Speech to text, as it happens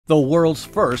the world's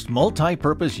first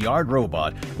multi-purpose yard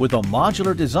robot with a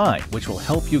modular design which will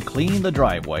help you clean the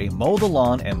driveway, mow the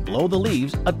lawn, and blow the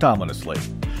leaves autonomously.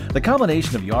 The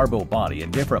combination of Yarbo body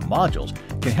and different modules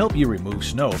can help you remove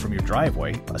snow from your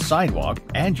driveway, a sidewalk,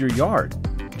 and your yard.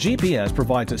 GPS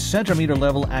provides a centimeter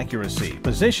level accuracy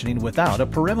positioning without a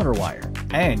perimeter wire,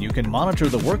 and you can monitor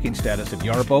the working status of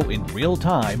Yarbo in real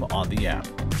time on the app.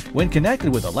 When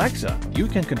connected with Alexa, you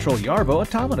can control Yarbo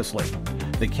autonomously.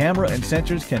 The camera and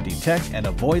sensors can detect and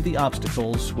avoid the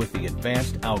obstacles with the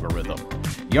advanced algorithm.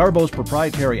 Yarbo's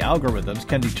proprietary algorithms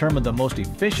can determine the most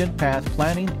efficient path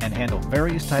planning and handle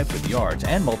various types of yards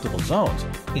and multiple zones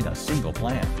in a single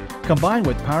plan. Combined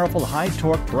with powerful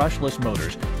high-torque brushless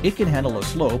motors, it can handle a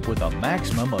slope with a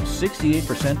maximum of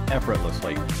 68%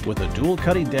 effortlessly. With a dual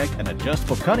cutting deck and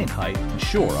adjustable cutting height,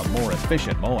 ensure a more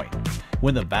efficient mowing.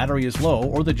 When the battery is low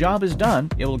or the job is done,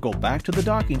 it will go back to the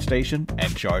docking station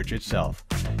and charge itself.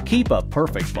 Keep a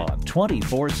perfect bond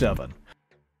 24/7.